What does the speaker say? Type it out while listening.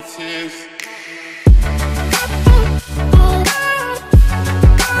tears.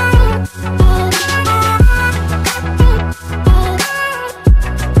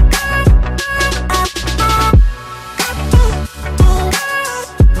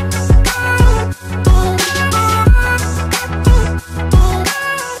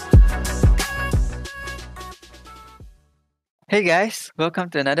 Hey guys, welcome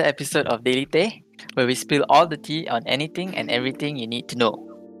to another episode of Daily Teh, where we spill all the tea on anything and everything you need to know.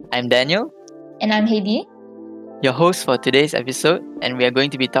 I'm Daniel, And I'm Heidi. your host for today's episode, and we are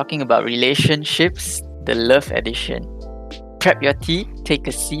going to be talking about relationships, the love edition. Prep your tea, take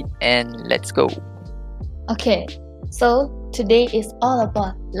a seat, and let's go. Okay, so today is all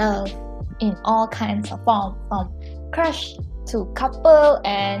about love in all kinds of form, from crush to couple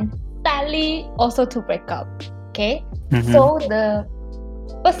and sadly also to break up. Okay, so the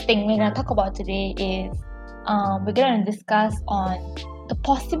first thing we're gonna talk about today is we're gonna discuss on the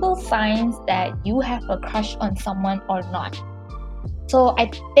possible signs that you have a crush on someone or not. So I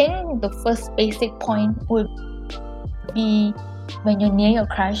think the first basic point would be when you're near your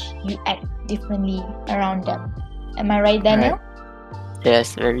crush, you act differently around them. Am I right, Daniel?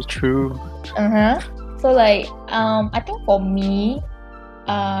 Yes, very true. So like I think for me,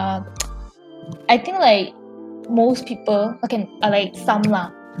 I think like most people, okay, like some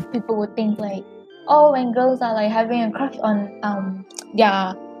lah, people would think like, oh, when girls are like having a crush on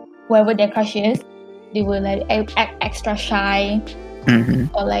whoever their crush is, they will like act extra shy,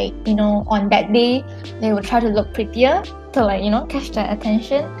 or like, you know, on that day they will try to look prettier to like, you know, catch their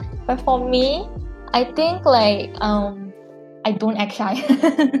attention. But for me, I think like I don't act shy.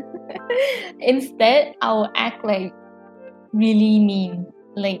 Instead, I will act like really mean,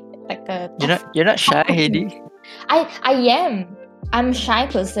 like a You're not shy, Heidi. I am. I'm a shy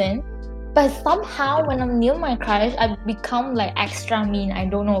person, but somehow when I'm near my crush, I become like extra mean. I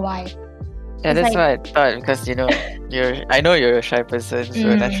don't know why. Yeah, It's that's like- what I thought, because I know you're a shy person,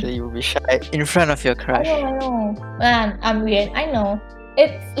 so naturally you'll be shy in front of your crush. I know. Man, I'm weird. I know.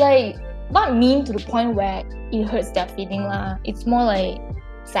 It's like not mean to the point where it hurts their feeling lah. It's more like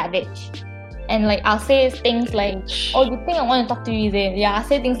savage. And like I'll say things like, "Oh, you think I want to talk to you?" Is it? Yeah, I'll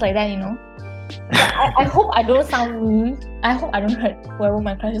say things like that. You know. But I hope I don't sound mean. I hope I don't hurt whoever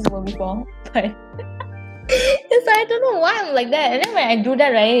my crushes were before. But it's like, I don't know why I'm like that. And then when I do that,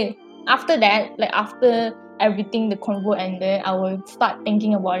 right, after that, like after everything, the convo ended, I will start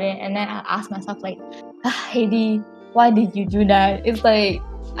thinking about it, and then I ask myself like, Heidi, why did you do that? It's like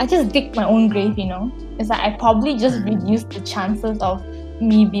I just dig my own grave, you know. It's like I probably just reduced the chances of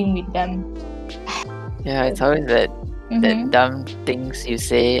me being with them. Yeah, it's always that dumb things you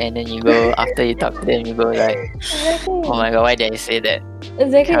say, and then you go after you talk to them, you go like, Exactly. oh my god, why did I say that?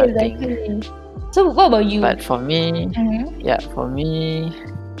 Exactly. kind of thing. Exactly. So what about you? But for me, Mhm. for me,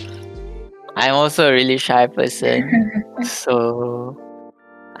 I'm also a really shy person, so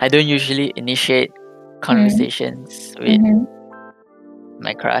I don't usually initiate conversations with Mhm.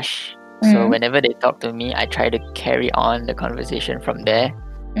 my crush. So Mhm. whenever they talk to me, I try to carry on the conversation from there.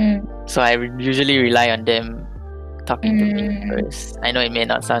 So I usually rely on them talking to me first. I know it may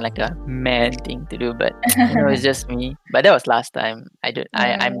not sound like a man thing to do, but it's just me. But that was last time.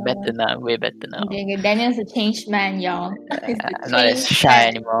 I'm better now, way better now. Okay, Daniel's a changed man, y'all. He's a I'm not as changed shy man.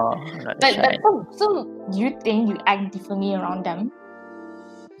 anymore. I'm not as But shy. so do you think you act differently around them?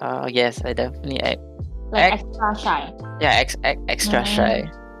 Yes, I definitely act. Like Act- extra shy. Yeah, extra shy.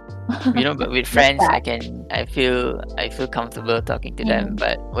 But with friends, I feel comfortable talking to them.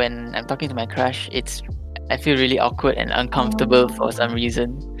 But when I'm talking to my crush, I feel really awkward and uncomfortable for some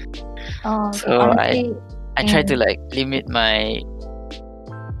reason. Oh, So honestly, I try to like limit my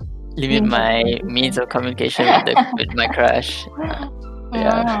means of communication with my crush.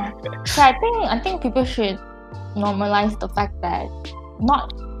 Yeah. So I think people should normalize the fact that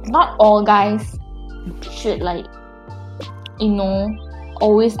not all guys should like, you know,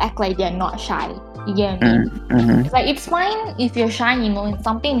 always act like they're not shy. You get what I mean? It's like it's fine if you're shy, you know, it's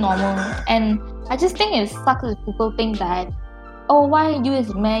something normal. And I just think it sucks if people think that, oh, why you as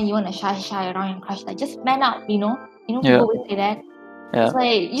a man you wanna shy around your crush? Like just man up, you know? You know, Yeah. people always say that. Yeah. It's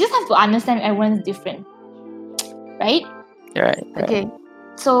like you just have to understand everyone's different. Right? You're right. Okay.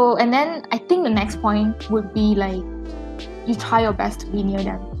 So and then I think the next point would be like you try your best to be near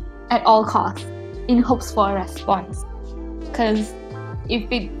them at all costs in hopes for a response. Because if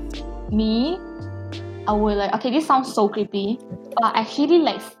it's me, I would like, okay, this sounds so creepy, but I actually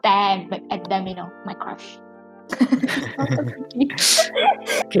like stare like at them, you know, my crush.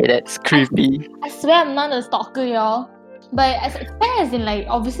 Okay, that's creepy. I swear I'm not a stalker, y'all. But as fair as in like,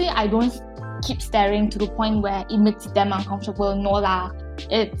 obviously I don't keep staring to the point where it makes them uncomfortable. No lah.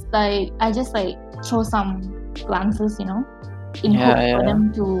 it's like I just like throw some glances, in hope for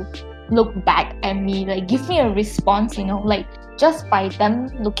them to look back at me, like give me a response, like just by them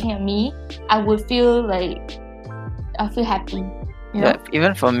looking at me, I would feel happy. Yeah,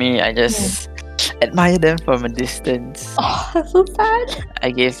 even for me, I just admire them from a distance. Oh, that's so sad.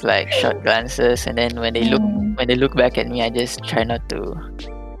 I give like short glances, and then when they look back at me, I just try not to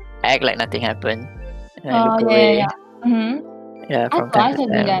act like nothing happened. And I look away. Yeah. Yeah, from time to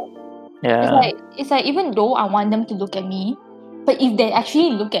time. Yeah. It's like even though I want them to look at me, but if they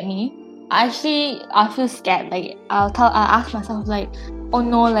actually look at me, I feel scared. Like I ask myself like, oh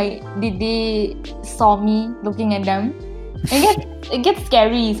no, like did they saw me looking at them? It gets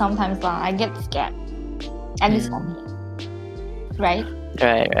scary sometimes lah. I get scared. At least for me. Right?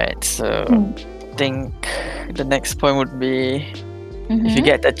 Right. So I think the next point would be if you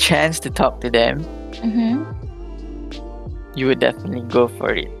get a chance to talk to them, you would definitely go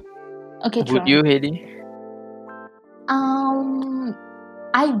for it. Okay, would you, Heidi?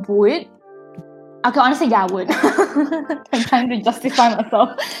 I would. Okay, honestly, yeah, I would. I'm trying to justify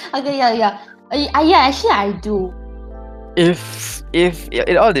myself. Okay, yeah. Actually, I do. If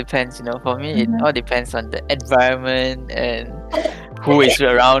it all depends, for me, it all depends on the environment and who is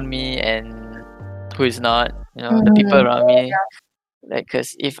around me and who is not. The people around me. Like,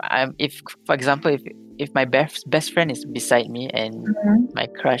 cause if for example, if my best friend is beside me and my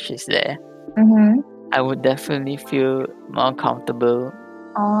crush is there, I would definitely feel more comfortable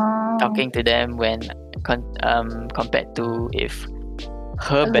talking to them when compared to if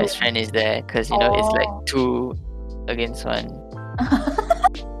her best friend is there, because it's like 2 against 1.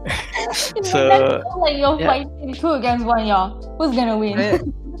 So like you're fighting 2 against 1, who's gonna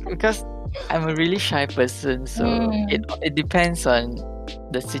win? Because I'm a really shy person, so it depends on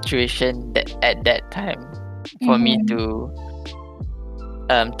the situation that at that time for me to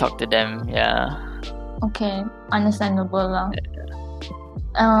talk to them. Okay, understandable lah.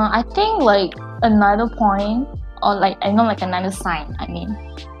 I think like another point, or like another sign, I mean,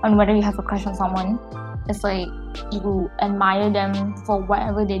 on whether you have a crush on someone, it's like you admire them for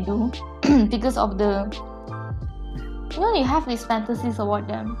whatever they do because of the you have these fantasies about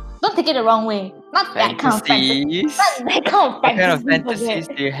them. Don't take it the wrong way. Not that kind of fantasies. Not that kind of fantasies. What kind of fantasies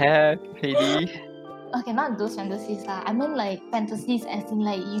do you have, Heidi? Okay, not those fantasies lah. I mean like fantasies as in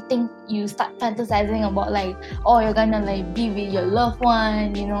like you think you start fantasizing about like, oh, you're gonna like be with your loved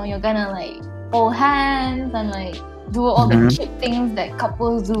one, you're gonna like hold hands and like do all the cute things that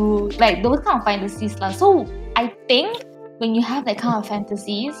couples do, like those kind of fantasies lah. So I think when you have that kind of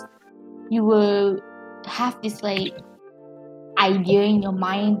fantasies, you will have this like idea in your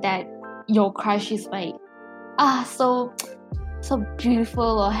mind that your crush is like so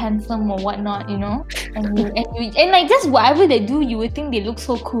beautiful or handsome or whatnot, and like just whatever they do, you would think they look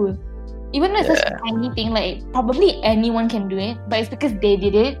so cool, even though it's such a tiny thing. Like probably anyone can do it, but it's because they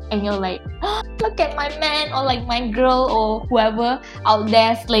did it, and you're like, oh, look at my man or like my girl or whoever out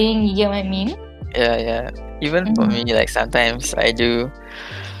there slaying. You get what I mean? Yeah. Even for me, like sometimes I do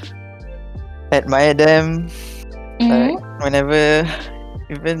admire them. Like whenever,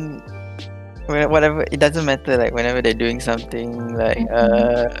 even whatever, it doesn't matter. Like whenever they're doing something, like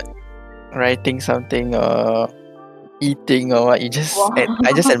writing something or eating or what, I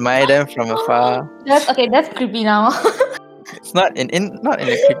just admire them from afar. That's creepy now. It's not in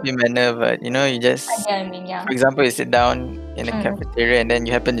a creepy manner, but you just. For example, you sit down in a cafeteria and then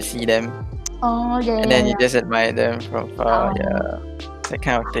you happen to see them. And then you just admire them from far. That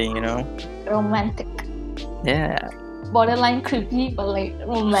kind of thing, Romantic. Yeah. Borderline creepy, but like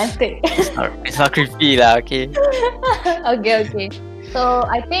romantic. It's not creepy lah, okay. Okay. So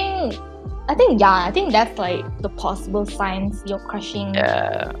I think that's like the possible signs you're crushing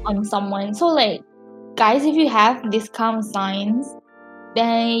on someone. So like, guys, if you have these kind of signs,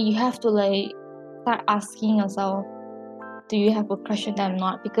 then you have to like start asking yourself, do you have a crush on them or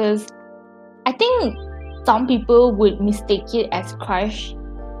not? Because I think some people would mistake it as crush,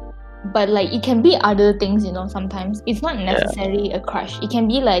 but like it can be other things, sometimes it's not necessarily a crush. It can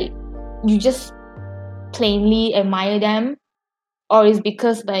be like you just plainly admire them, or it's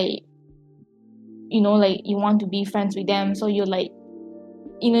because like like you want to be friends with them, so you're like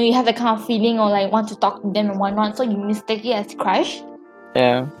you have that kind of feeling or like want to talk to them and whatnot, so you mistake it as crush.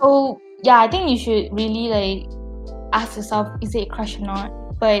 So I think you should really like ask yourself, is it a crush or not?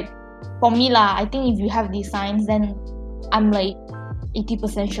 But for me lah, I think if you have these signs, then I'm like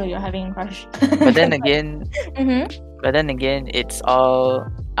 80% sure you're having a crush. But then again, it's all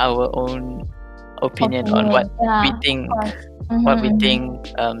our own opinion on what we think. What we think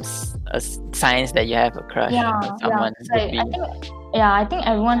signs that you have a crush on someone would be. I think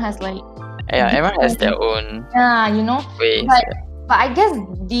everyone has like everyone has their own ways. But I guess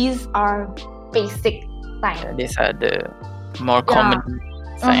these are basic signs. These are the more common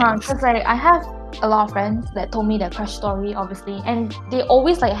signs. Because like I have a lot of friends that told me their crush story, obviously, and they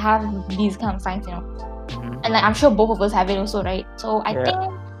always like have these kind of signs, and like I'm sure both of us have it also, right? So I think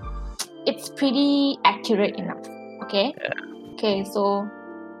it's pretty accurate enough. Okay, so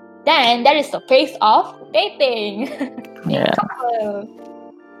then that is the phase of dating.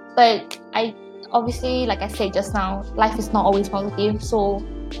 But I obviously, like I said just now, life is not always positive, so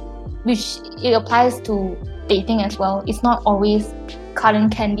which it applies to dating as well. It's not always cotton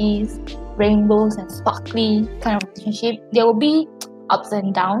candies, rainbows and sparkly kind of relationship. There will be ups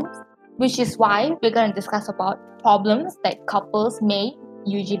and downs, which is why we're going to discuss about problems that couples may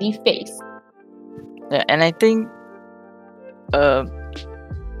usually face. And I think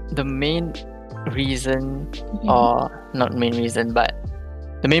the main reason, or not main reason, but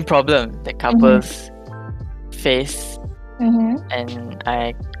the main problem that couples face, and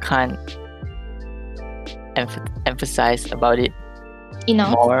I can't emphasize about it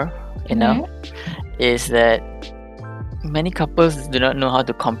enough, is that many couples do not know how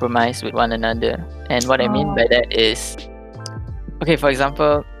to compromise with one another. And what I mean by that is, okay, for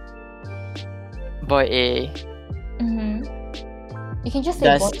example, boy A. You can just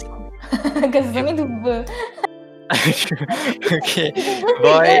say boy, because it's only two people. Okay,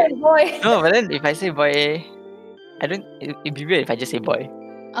 boy. No, but then if I say boy A, it'd be weird if I just say boy.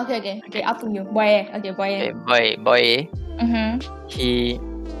 Okay, up to you. Boy A. Okay, boy A. Okay, boy A. He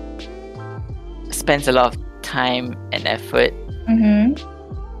spends a lot of time and effort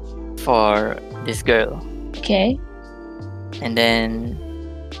for this girl. Okay. And then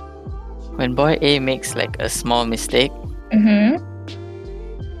when boy A makes like a small mistake,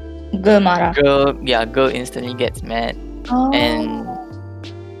 girl marah. Girl instantly gets mad. And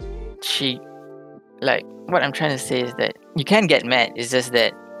she, like, what I'm trying to say is that you can get mad. It's just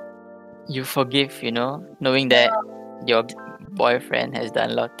that you forgive, knowing that your boyfriend has done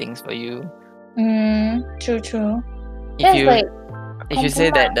a lot of things for you. True. If you say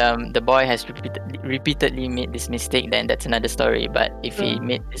that the boy has repeatedly made this mistake, then that's another story. But if he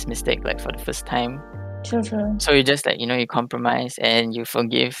made this mistake like for the first time, true. So you just you compromise and you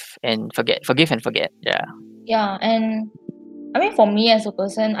forgive and forget. Yeah, and I mean, for me as a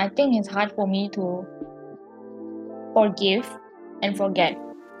person, I think it's hard for me to forgive and forget,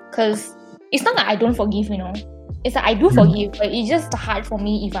 because it's not that I don't forgive, it's that I do forgive, but it's just hard for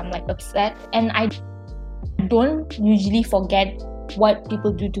me if I'm like upset, and I don't usually forget what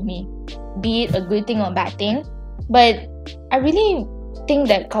people do to me, be it a good thing or a bad thing. But I really think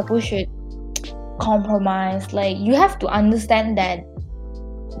that couples should compromise. Like, you have to understand that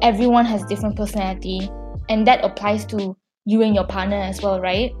everyone has different personality, and that applies to you and your partner as well,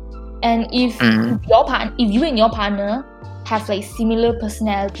 right? And if you and your partner have like similar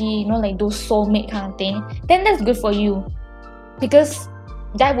personality, like those soulmate kind of thing, then that's good for you, because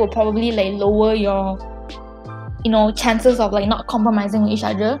that will probably like lower your chances of like not compromising with each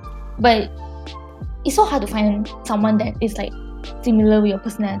other. But it's so hard to find someone that is like similar with your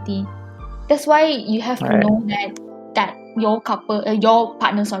personality. That's why you have to know that your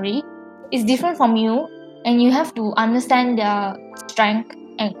partner is different from you, and you have to understand their strength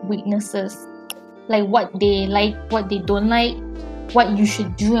and weaknesses, like what they like, what they don't like, what you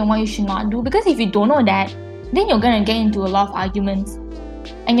should do and what you should not do. Because if you don't know that, then you're gonna get into a lot of arguments,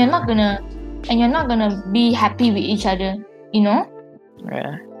 and you're not gonna be happy with each other,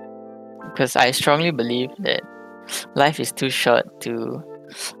 Yeah, because I strongly believe that life is too short to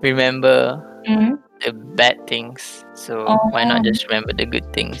remember the bad things. So why not just remember the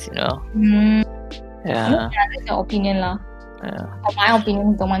good things, Yeah, that's your opinion lah. My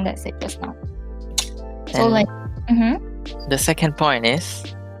opinion is the one that said just now. So the second point is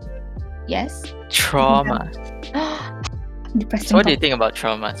trauma. Depressing. So what do you think about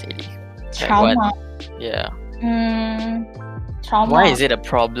trauma, Sadie? Trauma. Trauma. Why is it a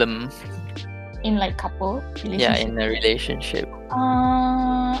problem in like couple relationship? Yeah, in a relationship.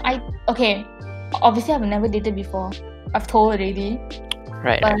 Obviously I've never dated before. I've told already.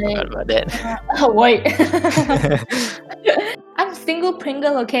 Right, I forgot about that. Wait. I'm single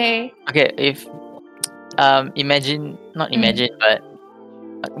Pringle, okay? Okay, if but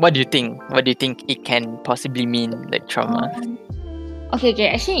what do you think? What do you think it can possibly mean, like trauma? Okay.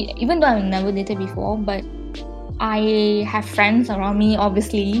 Actually, even though I've never dated before, but I have friends around me,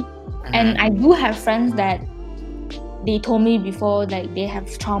 obviously, and I do have friends that they told me before, like they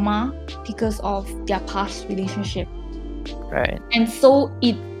have trauma because of their past relationship. Right. And so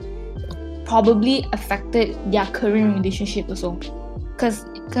it probably affected their current relationship also.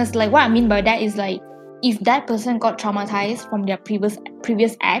 Because like what I mean by that is like, if that person got traumatized from their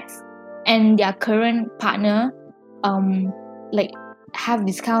previous ex and their current partner like have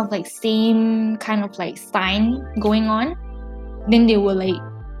this kind of like same kind of like sign going on, then they will like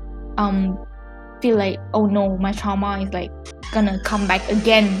feel like, oh no, my trauma is like gonna come back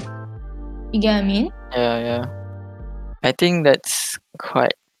again. You get what I mean? Yeah. I think that's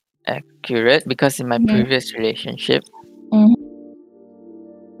quite accurate because in my previous relationship,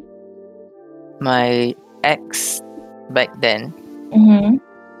 my ex back then,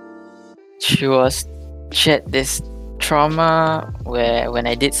 she had this trauma where when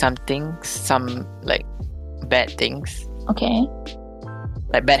I did some like bad things,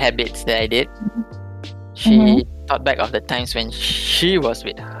 like bad habits that I did, she thought back of the times when she was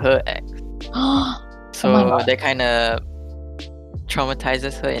with her ex. So that kind of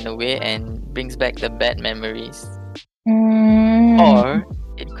traumatizes her in a way and brings back the bad memories. Or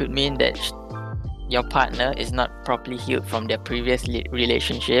it could mean that your partner is not properly healed from their previous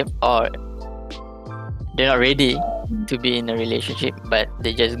relationship, or they're not ready to be in a relationship, but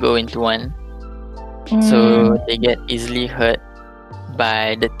they just go into one. So they get easily hurt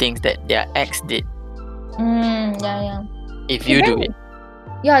by the things that their ex did. If you do it.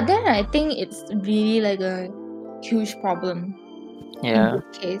 Yeah, then I think it's really like a huge problem in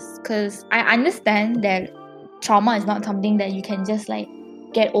this case, because I understand that trauma is not something that you can just like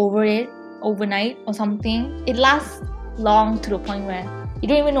get over it overnight or something. It lasts long to the point where you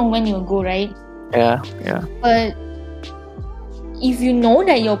don't even know when you'll go, right? Yeah. But if you know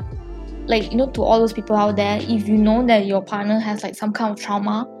that you're like, to all those people out there, if you know that your partner has like some kind of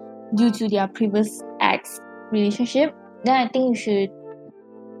trauma due to their previous ex relationship, then I think you should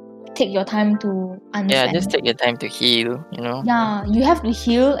take your time to understand. Yeah, just take your time to heal, Yeah, you have to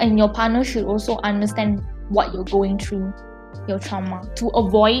heal, and your partner should also understand what you're going through, your trauma, to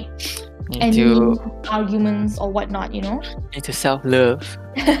avoid any arguments or whatnot, Need to self-love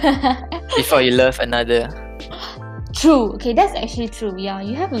before you love another. True. Okay, that's actually true. Yeah,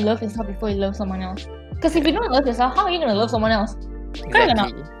 you have to love yourself before you love someone else. Because if you don't love yourself, how are you going to love someone else?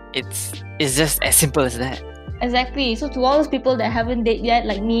 Exactly. It's just as simple as that. Exactly. So to all those people that haven't dated yet,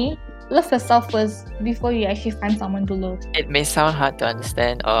 like me, love yourself first before you actually find someone to love. It may sound hard to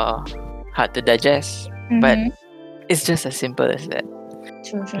understand or hard to digest, but it's just as simple as that.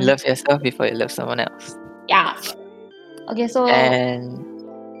 True. Love yourself before you love someone else. Yeah. Okay, so... And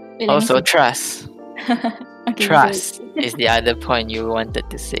also trust. Trust is the other point you wanted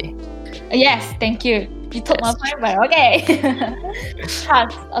to say. Yes, thank you. You took my point, but okay.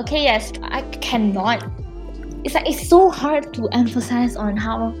 Trust. Okay, yes, I cannot. It's like it's so hard to emphasize on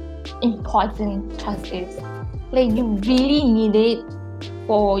how important trust is. Like, you really need it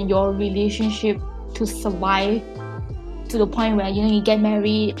for your relationship to survive to the point where you get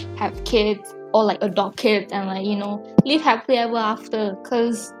married, have kids, or like adopt kids, and like live happily ever after.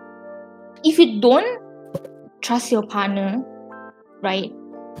 Because if you don't trust your partner, right?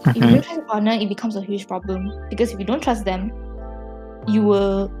 If you don't trust your partner, it becomes a huge problem. Because if you don't trust them, you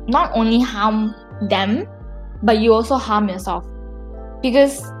will not only harm them, but you also harm yourself.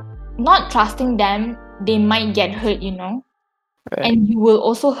 Because not trusting them, they might get hurt, Right. And you will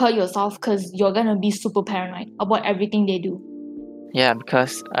also hurt yourself because you're gonna be super paranoid about everything they do. Yeah,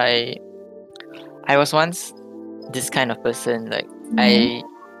 because I was once this kind of person. Like I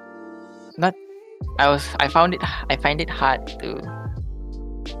find it hard to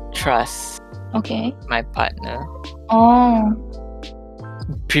trust my partner.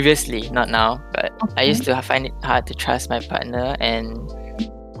 Previously, not now, but I used to find it hard to trust my partner, and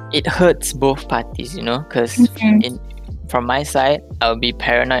it hurts both parties, because from my side, I'll be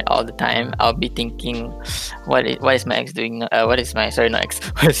paranoid all the time. I'll be thinking, what is my ex doing? What is my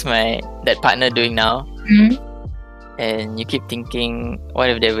that partner doing now? And you keep thinking, what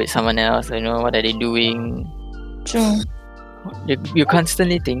if they're with someone else? What are they doing? True. You're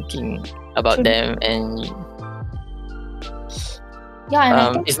constantly thinking about them, and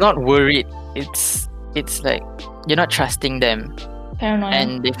it's not worried. It's like you're not trusting them. Paranoid.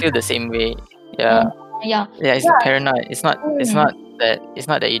 And they feel the same way. Yeah. It's paranoid. It's not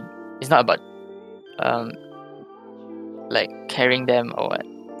about like caring them or what,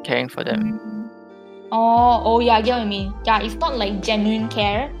 caring for them. Yeah, I get what you mean. Yeah, it's not like genuine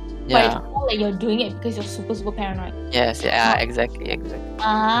care, but it's more like you're doing it because you're super, super paranoid. Yes, exactly. Okay,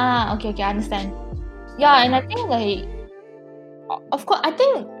 I understand. Yeah, and I think like, of course, I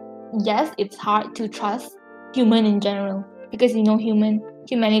think, yes, it's hard to trust human in general because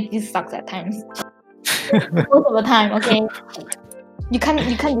humanity sucks at times. Most of the time, okay? You can't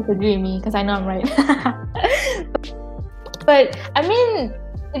disagree with me because I know I'm right. But I mean,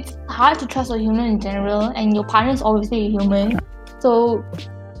 it's hard to trust a human in general, and your partner is obviously a human, so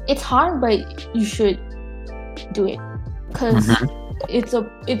it's hard, but you should do it because it's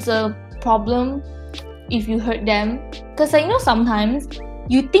a problem if you hurt them. Because sometimes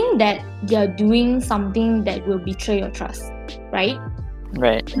you think that they're doing something that will betray your trust, right?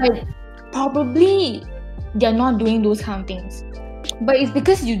 Right. Like probably they're not doing those kind of things, but it's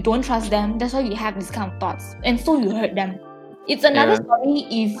because you don't trust them. That's why you have these kind of thoughts, and so you hurt them. It's another story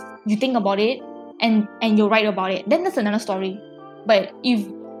if you think about it and you're right about it. Then that's another story. But if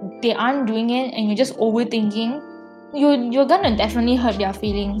they aren't doing it and you're just overthinking, you're gonna definitely hurt their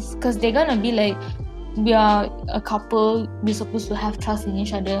feelings, because they're gonna be like, we are a couple, we're supposed to have trust in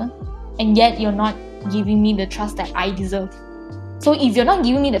each other, and yet you're not giving me the trust that I deserve. So if you're not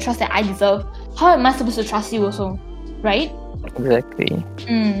giving me the trust that I deserve, how am I supposed to trust you also? Right? Exactly.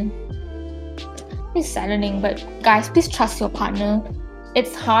 It's saddening, but guys, please trust your partner.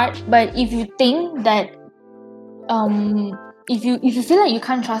 It's hard, but if you think that if you feel like you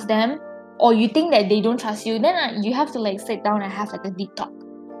can't trust them, or you think that they don't trust you, then you have to like sit down and have like a deep talk.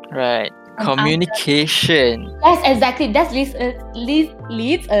 Right. Communication. Yes, exactly. That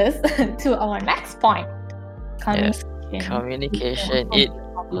leads us to our next point. Communication.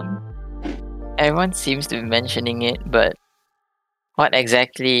 Everyone seems to be mentioning it, but what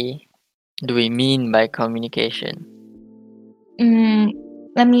exactly do we mean by communication?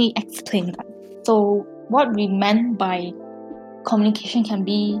 Let me explain that. So what we meant by communication can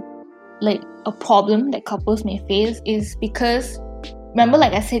be like a problem that couples may face is because, remember,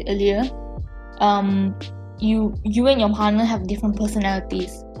 like I said earlier, you and your partner have different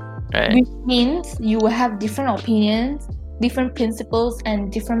personalities, right? Which means you will have different opinions, different principles,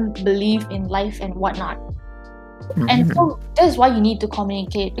 and different belief in life and whatnot. And so that's why you need to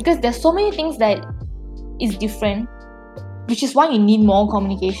communicate, because there's so many things that is different, which is why you need more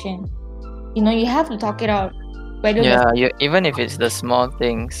communication. You have to talk it out. Even if it's the small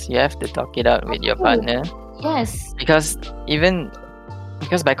things, you have to talk it out with your partner. Yes. Because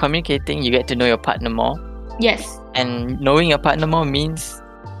by communicating, you get to know your partner more. Yes. And knowing your partner more means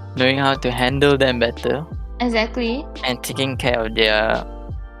knowing how to handle them better. Exactly. And taking care of their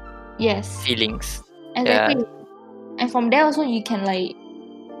feelings. Exactly. And from there also you can like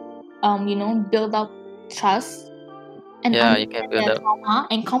build up trust. And you can build up trauma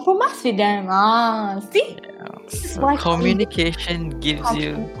and compromise with them. See? So communication gives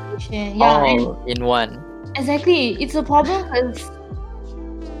you all in one. Exactly. It's a problem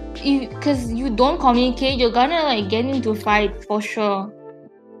because you don't communicate, you're gonna like get into fight for sure.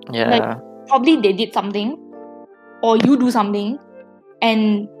 Like, probably they did something or you do something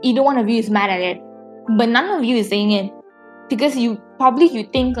and either one of you is mad at it, but none of you is saying it because you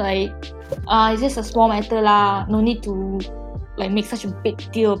think like it's just a small matter lah, no need to like make such a big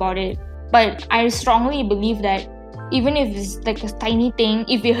deal about it. But I strongly believe that even if it's like a tiny thing,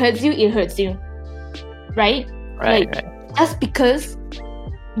 if it hurts you, it hurts you, right? Right. Just because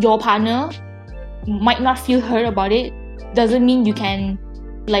your partner might not feel hurt about it doesn't mean you can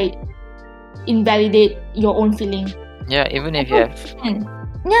like invalidate your own feeling. Even if you have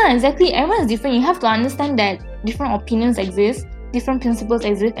exactly, everyone is different. You have to understand that different opinions exist, different principles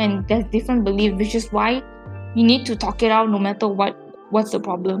exist, and there's different beliefs, which is why you need to talk it out no matter what's the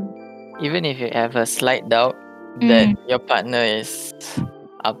problem. Even if you have a slight doubt that your partner is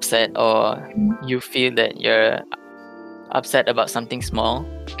upset, or you feel that you're upset about something small,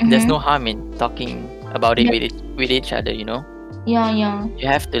 there's no harm in talking about it with each other, you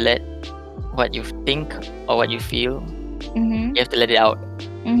have to let what you think or what you feel, you have to let it out.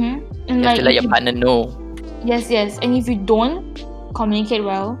 And you have to let your partner know. Yes. And if you don't communicate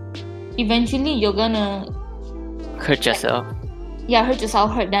well, eventually you're gonna hurt yourself.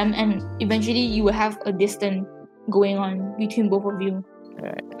 Hurt them, and eventually you will have a distance going on between both of you.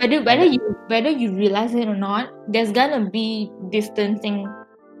 Right. Whether you realize it or not, there's gonna be distancing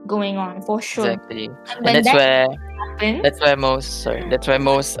going on for sure. Exactly. And that's why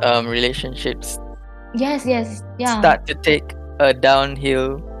most relationships start to take a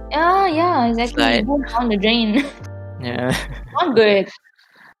downhill. Exactly. Slide. Go down the drain. Not good.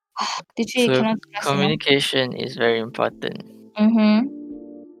 So communication is very important.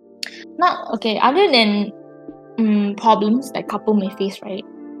 Not okay. Other than problems that couple may face, right?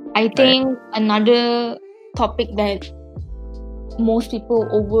 I think another topic that most people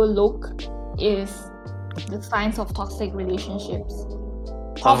overlook is the signs of toxic relationships.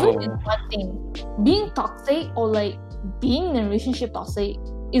 Problem is one thing. Being toxic or like being in a relationship toxic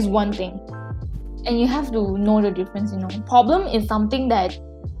is one thing, and you have to know the difference. Problem is something that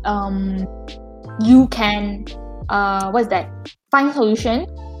you can what's that? Find solution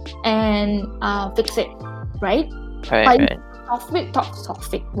and fix it, right? Right.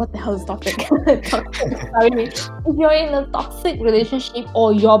 Toxic. What the hell is toxic? Toxic. Sorry. If you're in a toxic relationship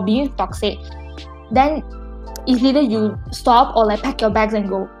or you're being toxic, then it's either you stop or like pack your bags and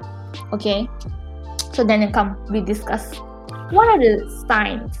go. Okay. So then we discuss. What are the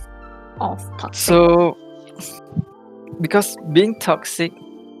signs of toxic? So, because being toxic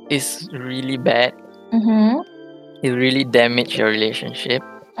is really bad, it really damages your relationship.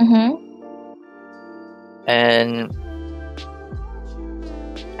 And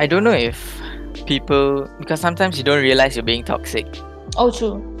I don't know if people, because sometimes you don't realize you're being toxic. Oh,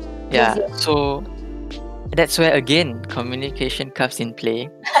 true. Yeah. Yes. So that's where again communication comes in play.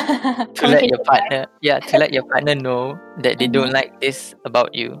 To let your partner know that they don't like this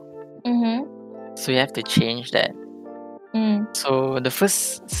about you. So you have to change that. So the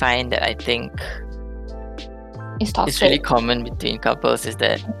first sign that I think is really common between couples is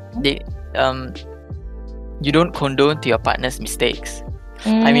that they you don't condone to your partner's mistakes.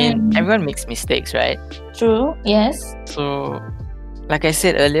 I mean, everyone makes mistakes, right? True. Yes. So, like I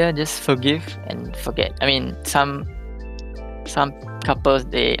said earlier, just forgive and forget. I mean, some couples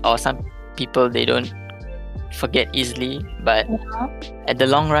some people they don't forget easily, but at the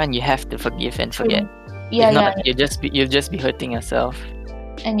long run, you have to forgive and forget. If not, you'll just be hurting yourself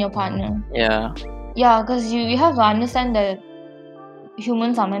and your partner. Yeah. Yeah, because you have to understand that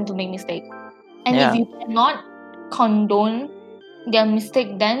humans are meant to make mistakes, and if you cannot condone their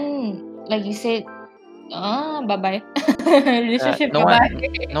mistake, then like you said, bye bye. Relationship no bye.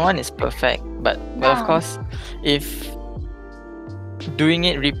 No one is perfect, but of course, if doing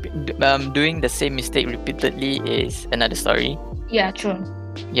the same mistake repeatedly is another story. Yeah, true.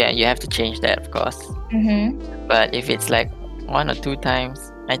 Yeah, you have to change that, of course. But if it's like 1 or 2 times,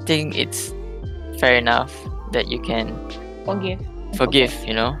 I think it's fair enough that you can forgive.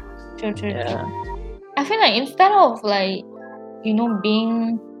 You know. True. Yeah. I feel like instead of like,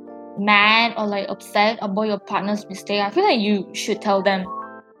 being mad or like upset about your partner's mistake, I feel like you should tell them,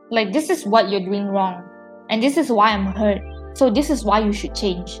 like, this is what you're doing wrong, and this is why I'm hurt. So this is why you should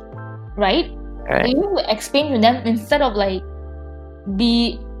change, right? You need to explain to them instead of like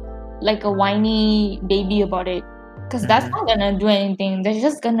be like a whiny baby about it, because that's not gonna do anything. That's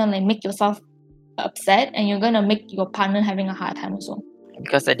just gonna like make yourself upset, and you're gonna make your partner having a hard time also.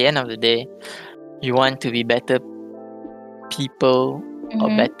 Because at the end of the day, you want to be better people or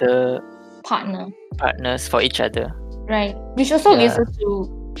better partners for each other, right? Which also leads us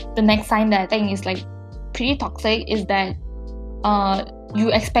to the next sign that I think is like pretty toxic, is that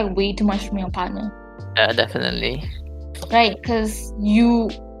you expect way too much from your partner. Definitely, right? Because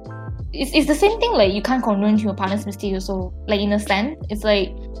it's the same thing, like you can't condone your partner's mistake also, like in a sense. It's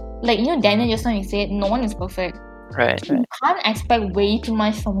like Daniel just now you said no one is perfect, right? You can't expect way too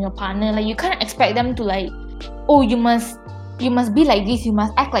much from your partner. Like you can't expect them to like, oh, you must be like this, you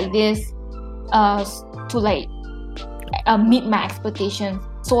must act like this to like meet my expectations,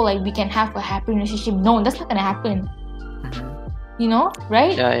 so like we can have a happy relationship. No, that's not gonna happen.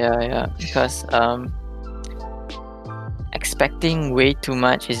 Right? Yeah. Because expecting way too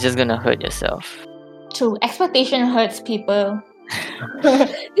much is just gonna hurt yourself. True. Expectation hurts people.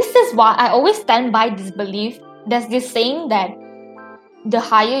 This is why I always stand by this belief. There's this saying that the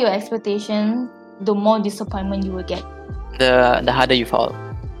higher your expectation, the more disappointment you will get. The harder you fall.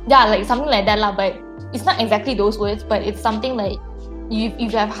 Yeah, like something like that lah. But it's not exactly those words, but it's something like if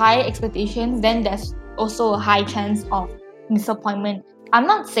you have high expectations, then there's also a high chance of disappointment. I'm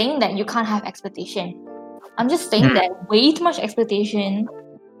not saying that you can't have expectation. I'm just saying that way too much expectation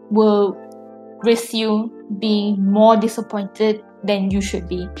will risk you being more disappointed than you should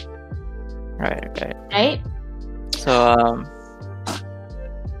be. Right? So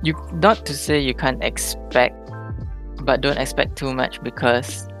you not to say you can't expect, but don't expect too much,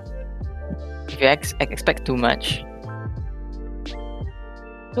 because if you expect too much,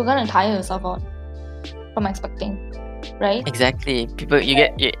 you're gonna tire yourself out from expecting, right? Exactly. You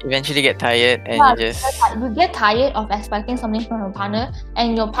eventually get tired, and you get tired of expecting something from your partner,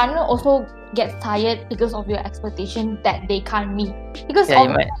 and your partner also gets tired because of your expectation that they can't meet. Because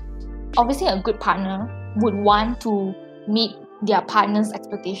obviously a good partner would want to meet their partner's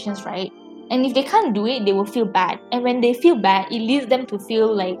expectations, right? And if they can't do it, they will feel bad. And when they feel bad, it leads them to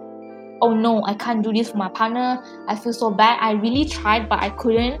feel like, oh no, I can't do this for my partner. I feel so bad. I really tried, but I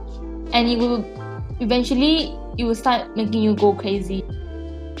couldn't. And it will start making you go crazy.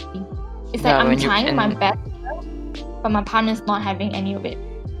 It's like I'm trying my best, but my partner's not having any of it.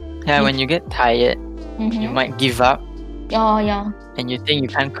 Yeah, when you get tired, you might give up. Yeah. And you think you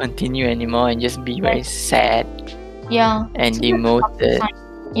can't continue anymore and just be very sad. Yeah. and So demoted.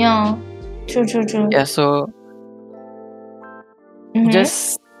 yeah. True. Yeah, so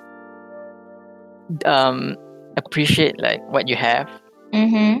just appreciate like what you have,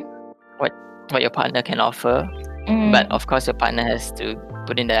 what your partner can offer. But of course, your partner has to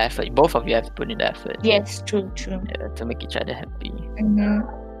put in the effort. Both of you have to put in the effort. Yes, true. Yeah, to make each other happy.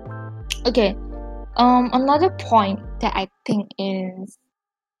 Okay. Another point that I think is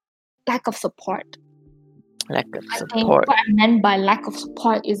lack of support. Lack of I think support. what I meant by lack of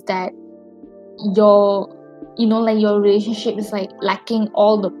support is that your relationship is like lacking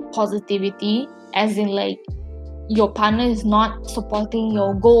all the positivity, as in like your partner is not supporting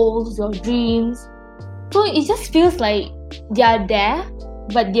your goals, your dreams. So it just feels like they are there,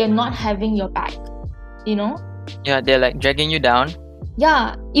 but they're not having your back, you know? Yeah, they're like dragging you down.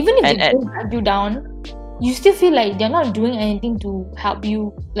 Yeah, even if they don't drag you down, you still feel like they're not doing anything to help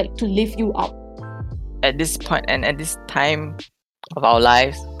you, like to lift you up. At this point and at this time of our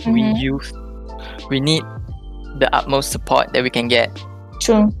lives, we need the utmost support that we can get.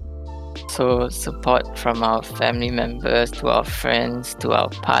 True. So support from our family members, to our friends, to our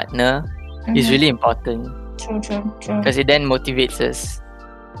partner is really important. True. Because it then motivates us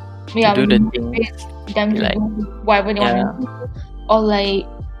to do the things. Them to do whatever they want to do. Or like,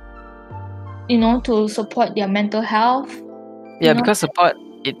 to support their mental health. Yeah, because support,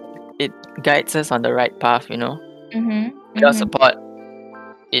 it guides us on the right path, Without support,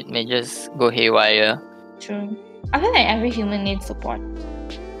 it may just go haywire. True. I feel like every human needs support.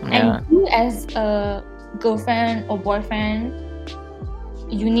 Yeah. And you as a girlfriend or boyfriend,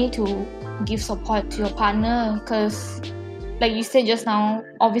 you need to give support to your partner, because like you said just now,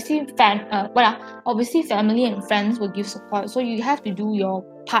 obviously family and friends will give support, so you have to do your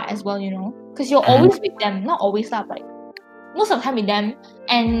part as well, because you're always with them. Not always lah, but most of the time with them,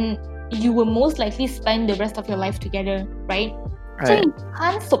 and you will most likely spend the rest of your life together, right? So you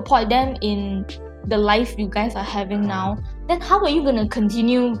can't support them in the life you guys are having now, then how are you gonna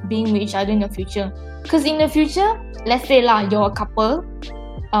continue being with each other in the future? Because in the future, let's say you're a couple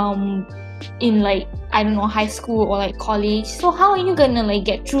in like, I don't know, high school or like college, so how are you gonna like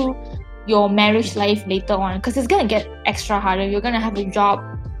get through your marriage life later on? Because it's gonna get extra harder. You're gonna have a job,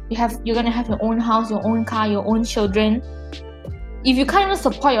 you're gonna have your own house, your own car, your own children. If you can't even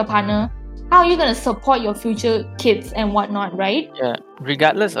support your partner, how are you gonna support your future kids and whatnot, right? Yeah,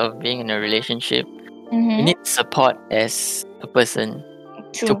 regardless of being in a relationship, you need support as a person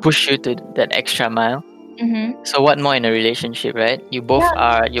to push you to that extra mile. So what more in a relationship, right? You both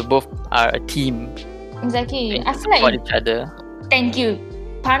are a team. Exactly. And I feel like support each other. Thank you.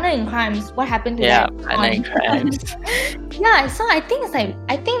 Partner in crimes. What happened to that? Yeah, partner in crimes. Yeah, so I think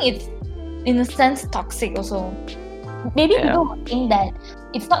it's in a sense toxic also. Maybe people will think that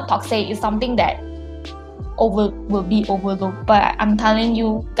it's not toxic, it's something that will be overlooked. But I'm telling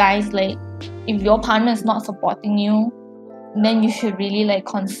you guys, like, if your partner is not supporting you, then you should really like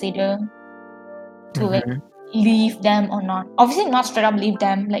consider to like leave them or not. Obviously not straight up leave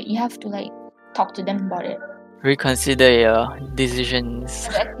them, like you have to like talk to them about it. Reconsider your decisions.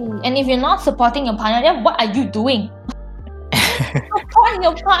 Exactly. And if you're not supporting your partner, then what are you doing? Support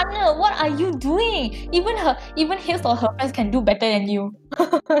your partner. What are you doing? Even his or her friends can do better than you.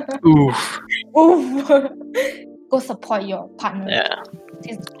 Oof. Go support your partner. Yeah.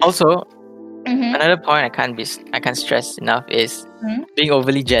 Also, another point I can't stress enough is being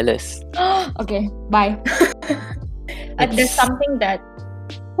overly jealous. Okay, bye. There's something that.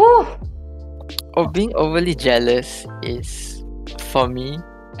 Whew. Being overly jealous is, for me,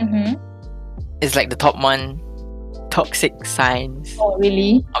 it's like the top one toxic signs. Oh,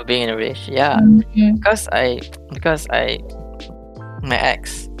 really? Of being in a relationship. Yeah. Because my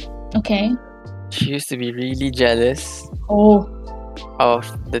ex. Okay. She used to be really jealous.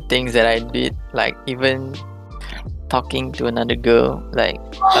 Of the things that I did, like even talking to another girl, like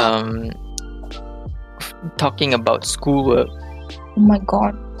talking about schoolwork. Oh my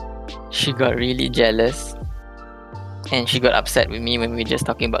god. She got really jealous and she got upset with me when we were just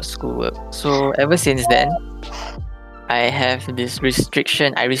talking about schoolwork. So ever since then, I have this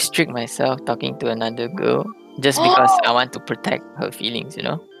restriction. I restrict myself talking to another girl just because I want to protect her feelings,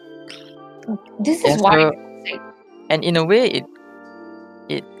 This is why. And in a way,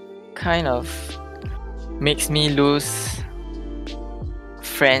 it kind of makes me lose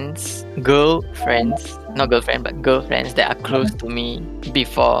girlfriends that are close to me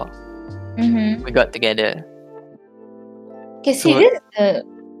before we got together. Okay, see,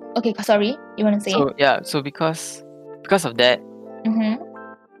 okay, sorry, you want to say? So because of that,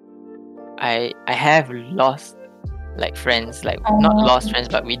 I have lost like friends, like not lost friends,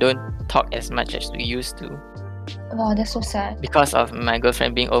 but we don't talk as much as we used to. Wow, that's so sad. because of my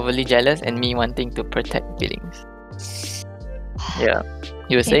girlfriend being overly jealous and me wanting to protect feelings. Yeah.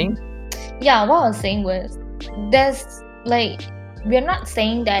 You were saying? Yeah, what I was saying was, there's like, we're not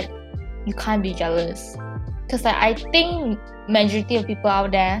saying that you can't be jealous, because like, I think majority of people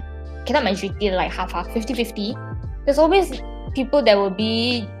out there, cannot majority, like half 50-50, there's always people that will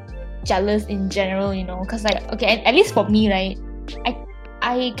be jealous in general, you know, because like, okay, at least for me, right,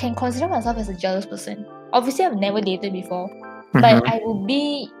 I can consider myself as a jealous person. Obviously I've never dated before, but I will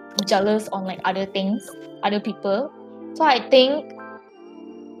be jealous on like other things, other people. So I think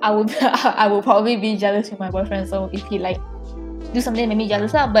I would I will probably be jealous with my boyfriend. So if he like do something that made me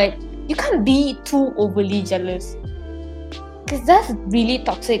jealous, but you can't be too overly jealous, because that's really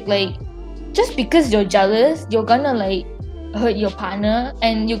toxic. Like, just because you're jealous, you're gonna like hurt your partner,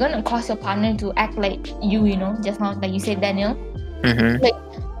 and you're gonna cause your partner to act like you know, just now, like you said, Daniel. Like,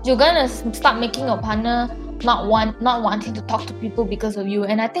 you're gonna start making your partner not wanting to talk to people because of you,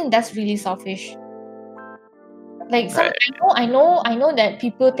 and I think that's really selfish. Like, I know that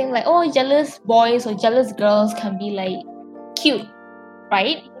people think like, oh, jealous boys or jealous girls can be like cute,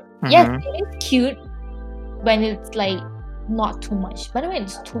 right? Yes, it is cute when it's like not too much, but when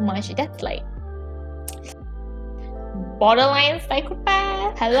it's too much, that's like borderline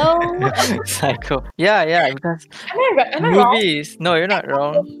psychopath. Hello. Psycho. Yeah, because am I movies. wrong? No, you're not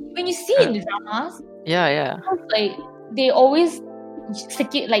wrong. When you see in the dramas, Yeah. like, they always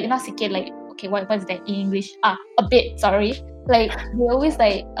like, not secret, like, okay, what is that in English? A bit, sorry. Like, they always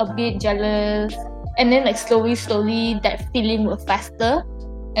like a bit jealous, and then like slowly that feeling will fester,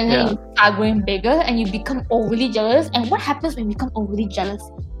 and then you start growing bigger, and you become overly jealous. And what happens when you become overly jealous?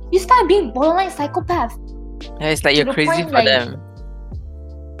 You start being borderline psychopath. Yeah, it's like you're crazy for them.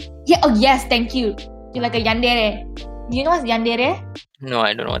 Yeah. Oh yes, thank you. You're like a yandere. Do you know what's yandere? No,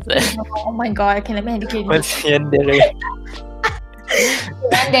 I don't know what's that. Oh my god, okay, let me educate you. What's yandere?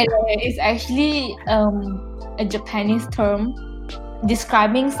 Yandere is actually a Japanese term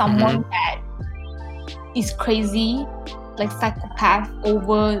describing someone that is crazy, like psychopath,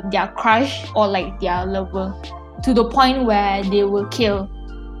 over their crush or like their lover, to the point where they will kill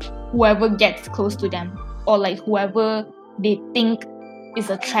whoever gets close to them, or like whoever they think is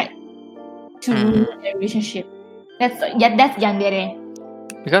a threat to their relationship. That's yandere.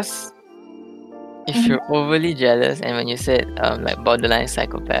 Because if you're overly jealous, and when you said like borderline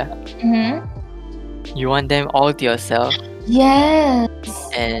psychopath, you want them all to yourself. Yes.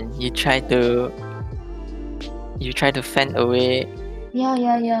 And you try to fend away.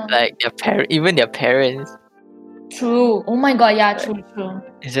 Yeah. Like even their parents. True. Oh my god, yeah, true.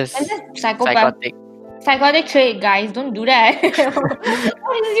 It's just psychotic. Psychotic trait, guys. Don't do that.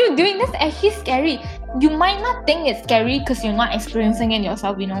 What is you doing? That's actually scary. You might not think it's scary because you're not experiencing it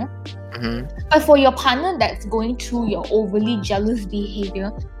yourself, you know. But for your partner that's going through your overly jealous behavior,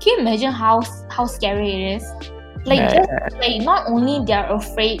 can you imagine how scary it is? Like, just like, not only they're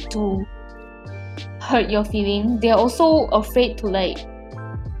afraid to hurt your feelings, they're also afraid to like,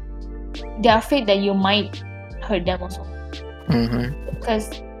 they're afraid that you might hurt them also.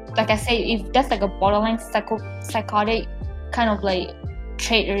 Because, like I said, if that's like a borderline psychotic kind of like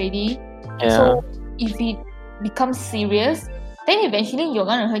trait already, so if it becomes serious, then eventually you're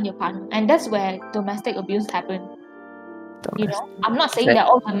gonna hurt your partner, and that's where domestic abuse happens. You know, I'm not saying that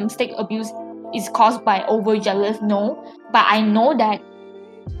all domestic abuse is caused by over jealous, no, but I know that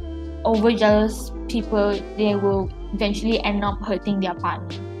over jealous people, they will eventually end up hurting their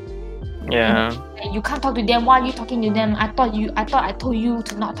partner. Yeah. You can't talk to them. Why are you talking to them? I thought I told you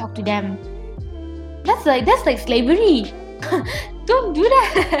to not talk to them. That's like slavery. Don't do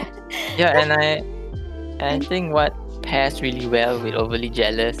that. Yeah, and I think what pairs really well with overly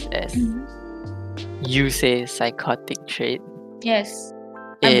jealous, as you say, psychotic trait. Yes.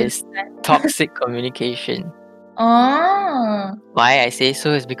 Is toxic communication. Oh. Why I say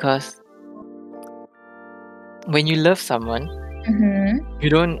so is because when you love someone,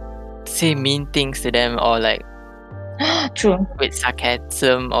 you don't say mean things to them, or like true, with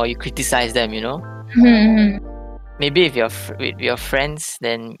sarcasm, or you criticize them, you know. Maybe if you're with your friends,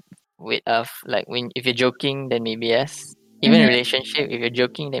 then with like if you're joking, then maybe yes. Even in a relationship, if you're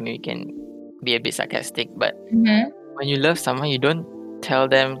joking, then maybe you can be a bit sarcastic. But when you love someone, you don't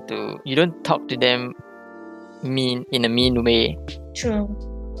talk to them in a mean way. True.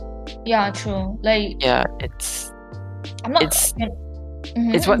 Yeah, true. Like, yeah, it's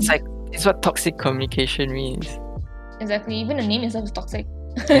what toxic communication means. Exactly. Even the name itself is toxic.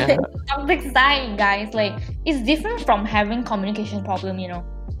 Yeah. Toxic side, guys. Like, it's different from having communication problem, you know.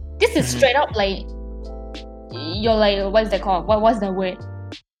 This is straight up like, you're like, what's that called? What's the word?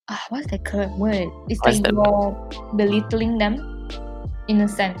 what's the correct word? It's What's like the- you're belittling them in a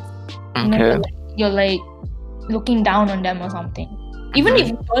sense. You know, Okay. you're like looking down on them or something. Even if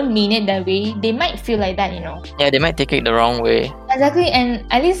you don't mean it that way, they might feel like that, you know. Yeah, they might take it the wrong way. Exactly, and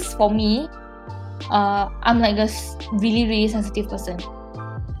at least for me, I'm like a really, really sensitive person.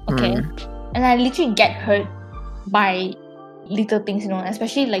 Okay, and I literally get hurt by little things, you know,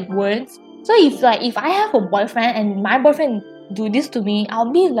 especially like words. So if I have a boyfriend and my boyfriend do this to me,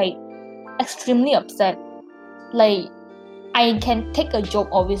 I'll be like extremely upset. Like, I can take a joke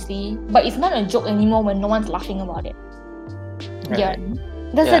obviously, but it's not a joke anymore when no one's laughing about it. Right. Yeah,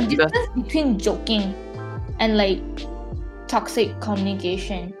 there's Yeah, a difference between joking and like toxic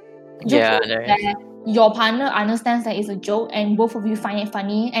communication. Yeah, Joking there is is. that your partner understands that it's a joke and both of you find it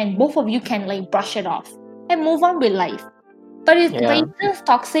funny and both of you can like brush it off and move on with life. But it turns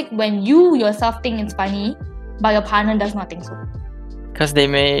toxic when you yourself think it's funny, but your partner does not think so. Because they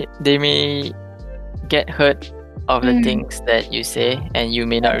may get hurt of the things that you say, and you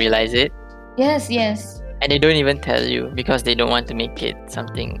may not realize it. Yes. And they don't even tell you because they don't want to make it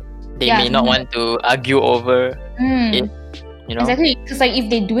something. They Yeah. may not want to argue over it. You know. Exactly. Because like if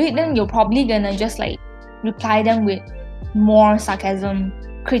they do it, then you're probably gonna just like reply them with more sarcasm,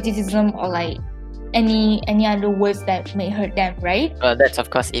 criticism, or like any other words that may hurt them, right? Well, that's of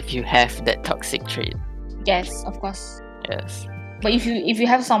course if you have that toxic trait. Yes, of course. Yes. But if you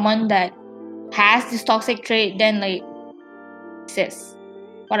have someone that has this toxic trait, then like, sis,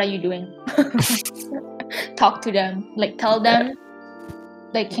 what are you doing? Talk to them. Like, tell them,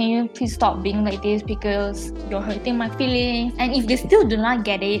 like, can you please stop being like this because you're hurting my feelings? And if they still do not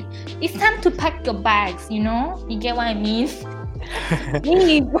get it, it's time to pack your bags, you know? You get what I mean?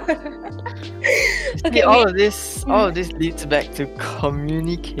 Leave. Okay, all of this leads back to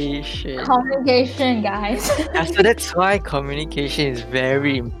communication. Communication, guys. So that's why communication is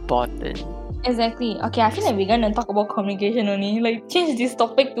very important. Exactly. Okay, I feel like we're gonna talk about communication only. Like, change this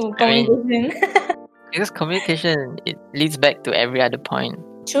topic to communication. Because communication, it leads back to every other point.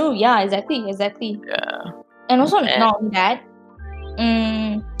 True. Yeah. Exactly. Yeah. And also, not only that,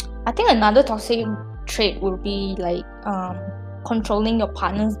 I think another toxic trait would be like controlling your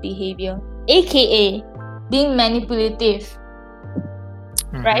partner's behavior, aka being manipulative.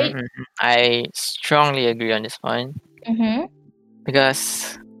 Right? I strongly agree on this point.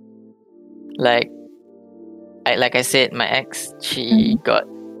 Because, like I said, my ex, she got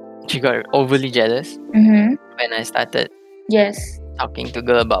overly jealous when I started talking to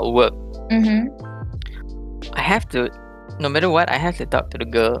girl about work. I have to, no matter what, I have to talk to the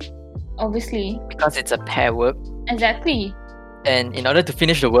girl. Obviously. Because it's a pair work. Exactly. And in order to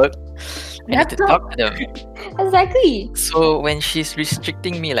finish the work, I need to talk to them. Exactly. So when she's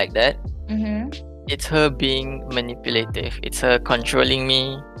restricting me like that, it's her being manipulative. It's her controlling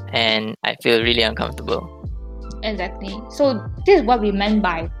me, and I feel really uncomfortable. Exactly. So this is what we meant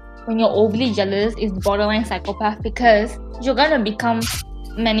by when you're overly jealous is borderline psychopath, because you're gonna become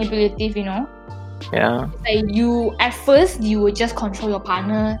manipulative, you know? Yeah. Like at first you would just control your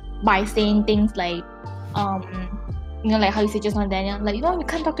partner by saying things like, you know, like how you said just now, Daniel, like, you know, you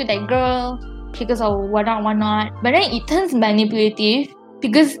can't talk to that girl because of whatnot. But then it turns manipulative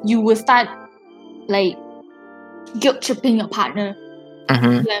because you will start like guilt tripping your partner. You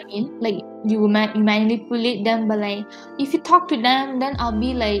know what I mean? Like you manipulate them, but like if you talk to them, then I'll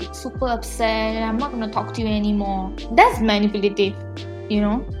be like super upset and I'm not gonna talk to you anymore. That's manipulative, you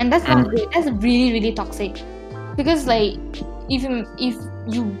know, and that's not great. That's really, really toxic. Because like if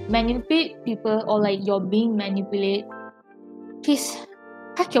you manipulate people or like you're being manipulated, please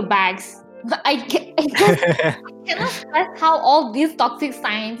pack your bags. I cannot stress how all these toxic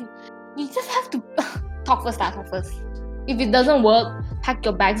signs. You just have to talk first. If it doesn't work, pack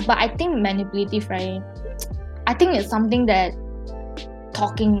your bags. But I think manipulative, right? I think it's something that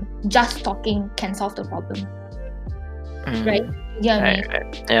just talking can solve the problem. Right? Yeah,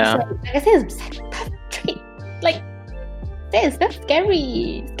 right. Yeah. So, like I said, it's psychopath trait. Like this, that's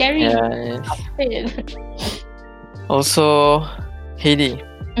scary. Yeah. Also, Heidi.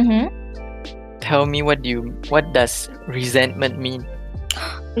 Tell me, what does resentment mean?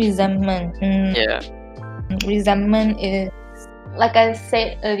 Resentment. Yeah. Resentment is, like I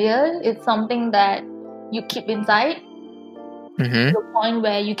said earlier, it's something that you keep inside to the point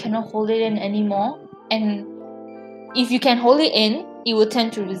where you cannot hold it in anymore. And if you can hold it in, it will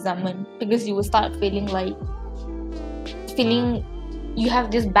turn to resentment because you will start feeling you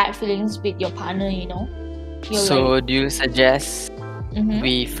have these bad feelings with your partner, you know. So do you suggest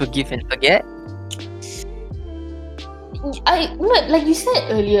we forgive and forget? Like you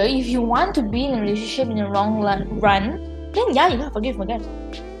said earlier, if you want to be in a relationship in the long run, then yeah, you gotta forgive and forget.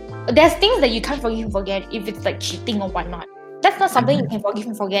 there's things that you can't forgive and forget if it's like cheating or whatnot. That's not something you can forgive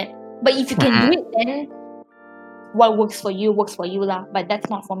and forget. But if you can do it, then what works for you lah. But that's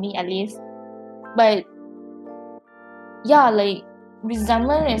not for me, at least. But yeah, like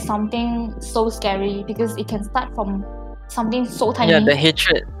resentment is something so scary because it can start from something so tiny. Yeah, the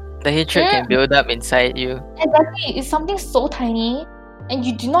hatred can build up inside you. Exactly, it's something so tiny, and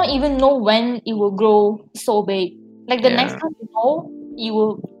you do not even know when it will grow so big. Like the next time you know, you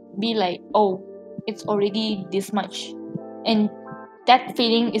will be like, oh, it's already this much, and that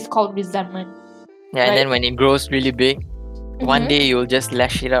feeling is called resentment. Yeah, and then when it grows really big, one day you'll just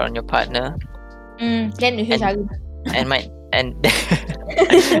lash it out on your partner. Then you huge argument. And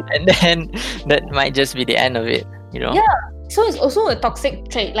then that might just be the end of it, you know? Yeah. So it's also a toxic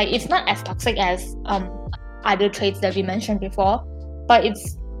trait. Like it's not as toxic as other traits that we mentioned before, but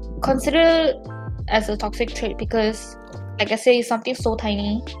it's considered as a toxic trait because, like I say, it's something so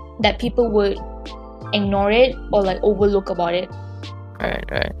tiny that people would ignore it or like overlook about it.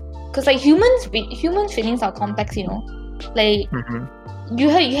 Right. Because like human feelings are complex, you know. Like you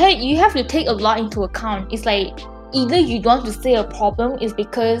have to take a lot into account. It's like either you don't want to say a problem is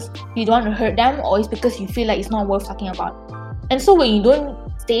because you don't want to hurt them, or it's because you feel like it's not worth talking about. And so when you don't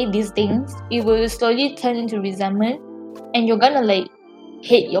say these things, it will slowly turn into resentment, and you're gonna like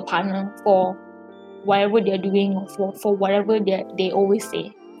hate your partner for whatever they're doing or for whatever they always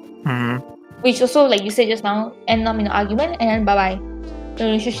say. Which also, like you said just now, end up in an argument and then bye-bye. The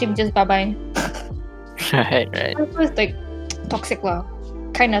relationship just bye-bye. Right. So it's like toxic lah.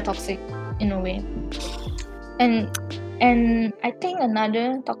 Kinda toxic in a way. And I think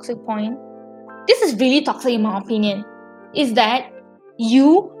another toxic point, this is really toxic in my opinion, is that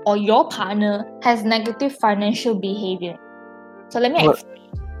you or your partner has negative financial behavior. So let me explain.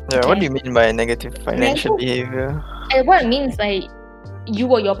 Yeah, what do you mean by negative financial behavior? What it means, like, you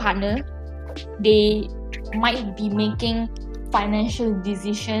or your partner, they might be making financial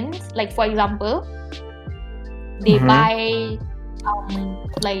decisions. Like, for example, they buy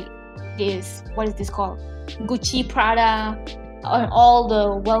like this, what is this called? Gucci, Prada, and all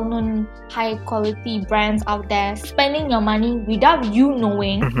the well-known high quality brands out there, spending your money without you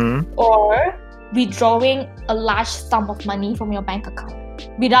knowing, or withdrawing a large sum of money from your bank account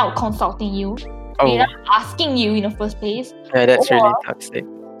without consulting you, without asking you in the first place. Yeah, that's really toxic.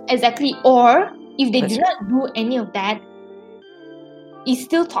 Exactly. Or if they do not do any of that, it's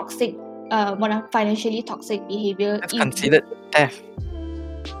still toxic. Financially toxic behavior. That's considered theft.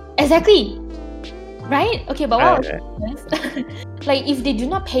 Exactly. Right? Okay, but what like if they do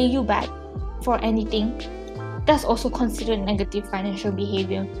not pay you back for anything, that's also considered negative financial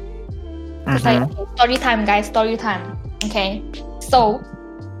behavior. It's like, okay, story time, guys, story time. Okay, so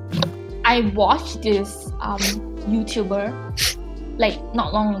I watched this YouTuber like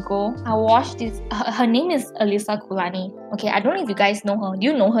not long ago. I watched this. Her name is Alyssa Kulani. Okay, I don't know if you guys know her. Do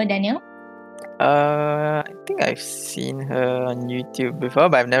you know her, Daniel? I think I've seen her on YouTube before,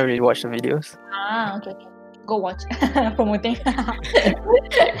 but I've never really watched the videos. Okay. Go watch. Promoting.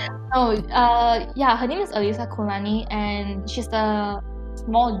 Yeah, her name is Alyssa Kulani, and she's a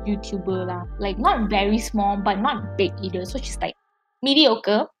small YouTuber lah. Like not very small, but not big either. So she's like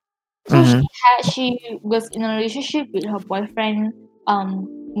mediocre. So she was in a relationship with her boyfriend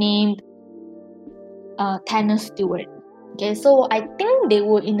named Tanner Stewart. Okay, so I think they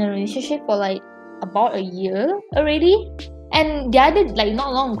were in a relationship for like about a year already. And the other, like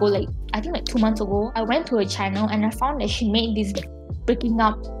not long ago, like I think like 2 months ago, I went to her channel and I found that she made this breaking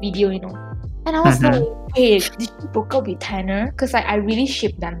up video, you know. And I was like, wait, did she broke up with Tanner? Because I really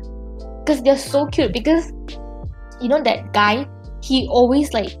ship them. Because they're so cute. Because, you know, that guy, he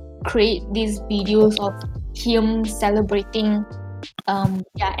always like create these videos of him celebrating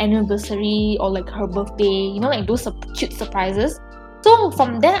anniversary or like her birthday, you know, like those cute surprises. So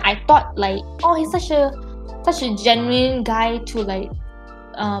from there I thought like, oh, he's such a genuine guy to like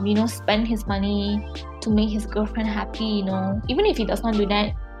spend his money to make his girlfriend happy, you know. Even if he does not do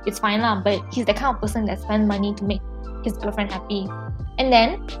that, it's fine lah, but he's the kind of person that spends money to make his girlfriend happy. And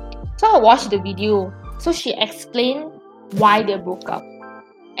then so I watched the video. So she explained why they broke up.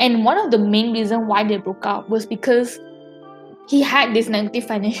 And one of the main reasons why they broke up was because he had this negative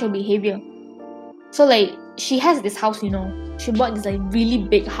financial behavior. So like she has this house, you know. She bought this like really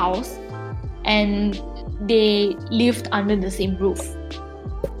big house and they lived under the same roof.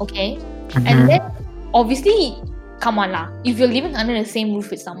 Okay? And then obviously, come on lah, if you're living under the same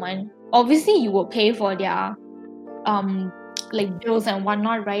roof with someone, obviously you will pay for their like bills and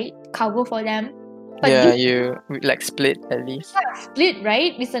whatnot, right? Cover for them. But you like split at least. Yeah, split,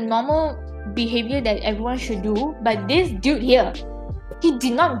 right? It's a normal behavior that everyone should do. But this dude here, he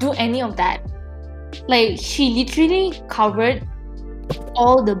did not do any of that. Like, she literally covered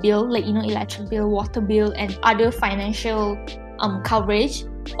all the bill, like, electric bill, water bill, and other financial coverage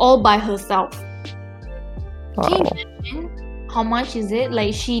all by herself. Wow. Can you imagine how much is it?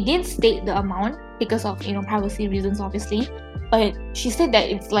 Like, she didn't state the amount because of privacy reasons, obviously, but she said that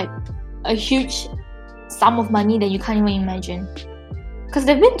it's like a huge sum of money that you can't even imagine, because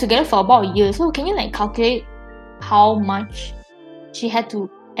they've been together for about a year. So can you like calculate how much she had to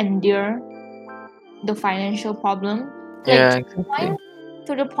endure the financial problem? Like, Yeah,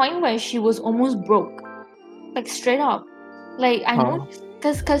 to the point where she was almost broke, like straight up. Like, I know,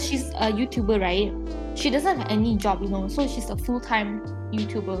 because she's a YouTuber, right? She doesn't have any job, so she's a full-time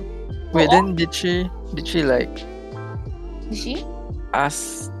YouTuber. Wait, then did she like Did she?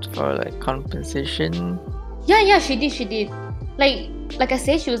 ask for like compensation? Yeah, she did. Like I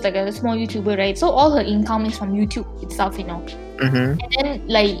said, she was like a small YouTuber, right? So all her income is from YouTube itself, Mm-hmm. And then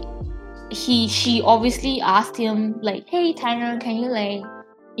like she obviously asked him like, hey Tanner, can you like,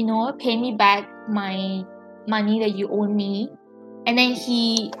 pay me back my money that you owe me? And then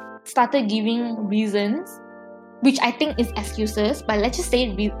he started giving reasons, which I think is excuses, but let's just say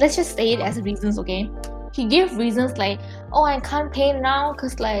it as reasons, okay? He gave reasons like, oh, I can't pay now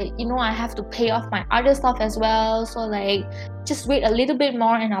because like, I have to pay off my other stuff as well. So like, just wait a little bit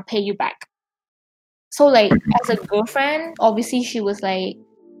more and I'll pay you back. So like, as a girlfriend, obviously she was like,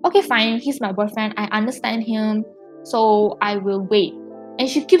 okay, fine, he's my boyfriend. I understand him. So I will wait. And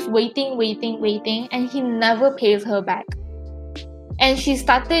she keeps waiting, and he never pays her back. And she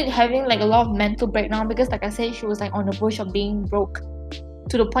started having like a lot of mental breakdown because, like I said, she was like on the verge of being broke.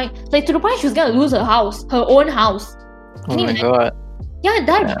 To the point she was gonna lose her own house. Oh my god. Yeah,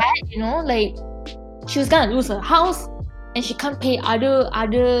 that bad, like she was gonna lose her house and she can't pay other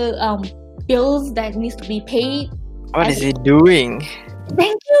bills that needs to be paid. What is he doing?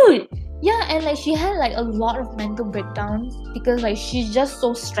 Thank you. Yeah, and like she had like a lot of mental breakdowns because like she's just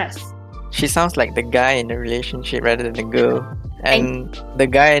so stressed. She sounds like the guy in the relationship rather than the girl. And the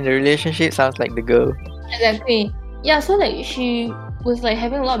guy in the relationship sounds like the girl. Exactly. Yeah, so like she was like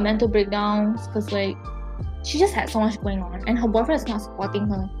having a lot of mental breakdowns because like she just had so much going on and her boyfriend is not supporting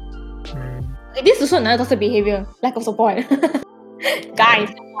her. Like, this is also another toxic behavior, lack of support. Guys,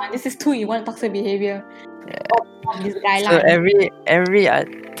 come on, this is 2-in-1 toxic behavior. This guy so every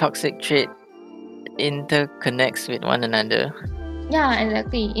toxic trait interconnects with one another. Yeah,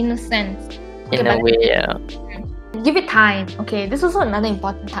 exactly. In a sense. In a way, yeah. Give it time. Okay, this is also another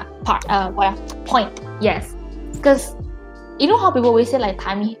important point. Yes, because you know how people always say like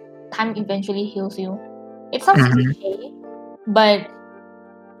time eventually heals you. It sounds cliche, but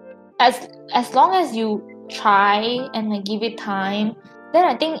as long as you try and like give it time, then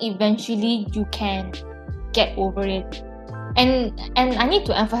I think eventually you can get over it. And I need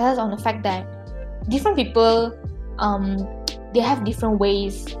to emphasize on the fact that different people they have different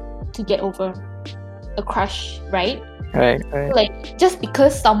ways to get over a crush, right? Right. Like, just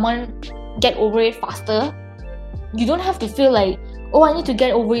because someone get over it faster, you don't have to feel like, oh, I need to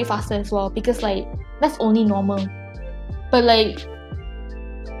get over it faster as well, because like that's only normal. But like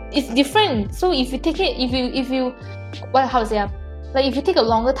it's different. So if you take it, if you how to say, like if you take a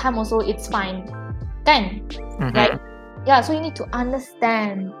longer time also, it's fine. Then right? Yeah, so you need to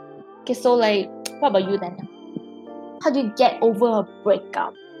understand. Okay, so like what about you then? How do you get over a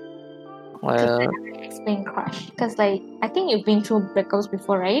breakup? Well, explain crush, because like I think you've been through breakups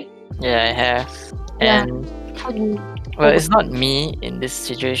before, right? Yeah, I have. Yeah. And how do you it's not me in this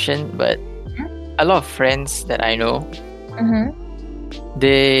situation, but a lot of friends that I know,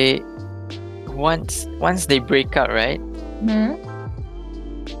 they once they break up, right?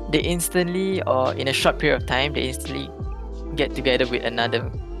 They instantly, or in a short period of time, they instantly get together with another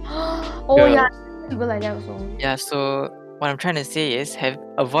girl. Yeah, people like that also. Yeah, so what I'm trying to say is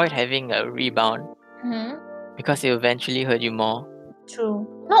avoid having a rebound, because it will eventually hurt you more. True.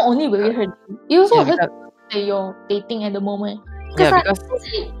 Not only will it hurt you, it also hurt that you're dating at the moment. Because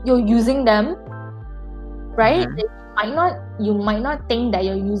you're using them, right? You might not think that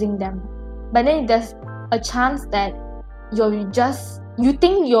you're using them, but then there's a chance that you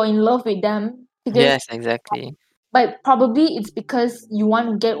think you're in love with them. Yes, exactly. But probably it's because you want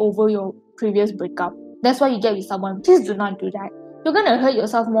to get over your previous breakup. That's why you get with someone. Please do not do that. You're gonna hurt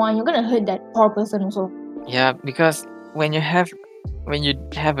yourself more, and you're gonna hurt that poor person also. Yeah, because when you have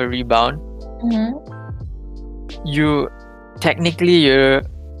a rebound, you're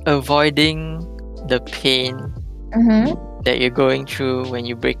avoiding the pain that you're going through when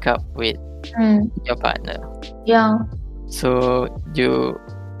you break up with your partner. Yeah. So you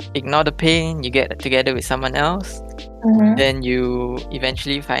ignore the pain, you get together with someone else, then you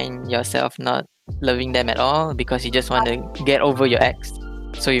eventually find yourself not loving them at all because you just want to get over your ex.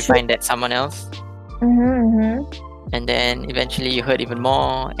 So you find that someone else. And then eventually you hurt even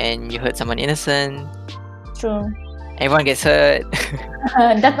more and you hurt someone innocent. True. Everyone gets hurt.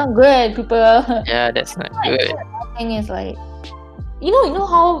 That's not good, people. Yeah, that's not good. The thing is like, you know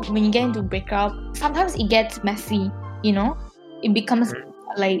how when you get into breakup, sometimes it gets messy, it becomes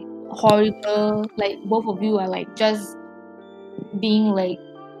like horrible, like both of you are like just being like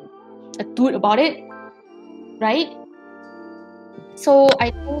a dude about it, right? So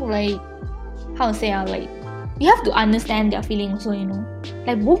I think like, how to say, like you have to understand their feelings, so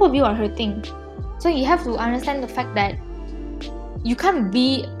like both of you are hurting, so you have to understand the fact that you can't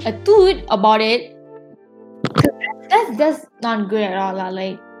be a dude about it. That's not good at all.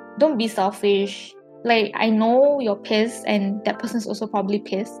 Like, don't be selfish. Like, I know you're pissed and that person's also probably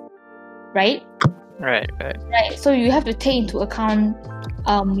pissed, right? Right. So you have to take into account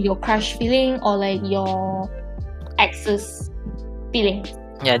your crush feeling or like your ex's feelings.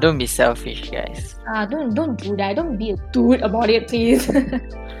 Yeah, don't be selfish, guys. Don't do that. Don't be a dude about it, please.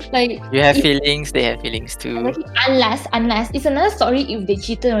 Like, you have feelings, they have feelings too. Unless it's another story if they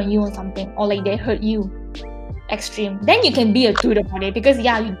cheated on you or something, or like they hurt you extreme, then you can be a dude about it, because you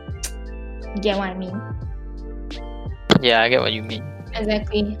get what I mean. Yeah, I get what you mean.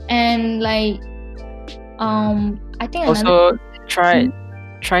 Exactly. And like I think also try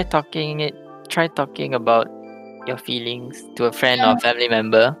talking about your feelings to a friend or family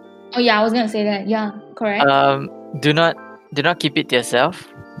member. Oh yeah, I was gonna say that. Yeah, correct. Do not keep it to yourself.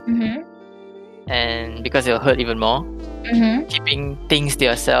 And because it'll hurt even more. Keeping things to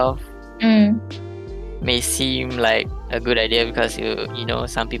yourself may seem like a good idea because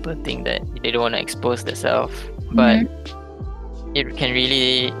some people think that they don't want to expose themselves, but it can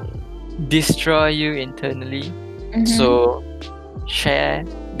really destroy you internally. So share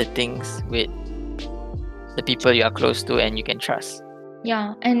the things with the people you are close to and you can trust.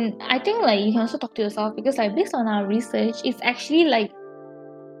 Yeah, and I think like you can also talk to yourself, because like based on our research, it's actually like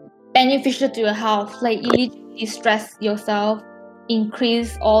beneficial to your health. Like, you literally stress yourself,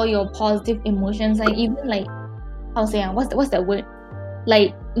 increase all your positive emotions, like even like, how to say, what's that word,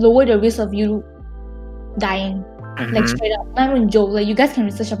 like lower the risk of you dying. Like straight up, not even joke. Like, you guys can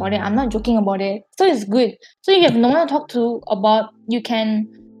research about it. I'm not joking about it. So it's good. So you have no one to talk to about, you can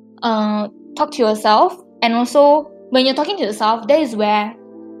talk to yourself. And also when you're talking to yourself, that is where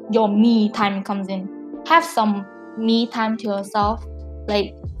your me time comes in. Have some me time to yourself.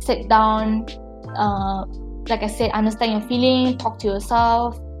 Like, sit down, like I said, understand your feeling, talk to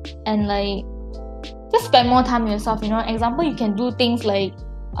yourself, and like just spend more time with yourself. Example, you can do things like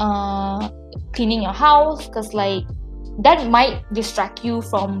cleaning your house, because like that might distract you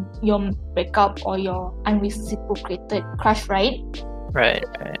from your breakup or your unreciprocated crush, right? Right.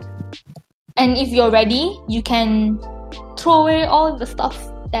 And if you're ready, you can throw away all the stuff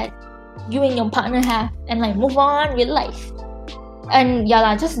that you and your partner have and like move on with life. And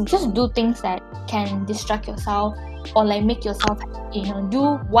just do things that can distract yourself or like make yourself happy.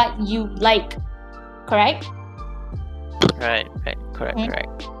 Do what you like. Correct? Right. Correct. Very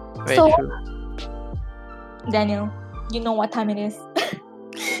so true. Daniel, you know what time it is.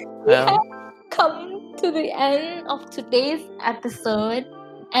 We Well, have come to the end of today's episode,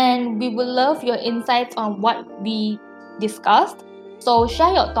 and we would love your insights on what we discussed. So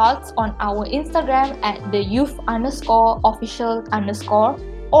share your thoughts on our Instagram at theyouth_official_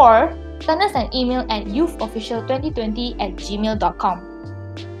 or send us an email at youthofficial2020@gmail.com.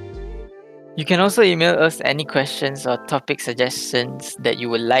 you can also email us any questions or topic suggestions that you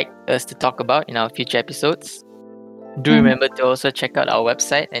would like us to talk about in our future episodes. Do remember to also check out our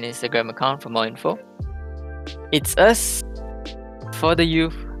website and Instagram account for more info. It's us, for the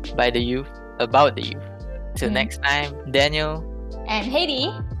youth, by the youth, about the youth. Till next time, Daniel and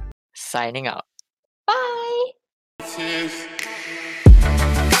Haiti signing out. Bye.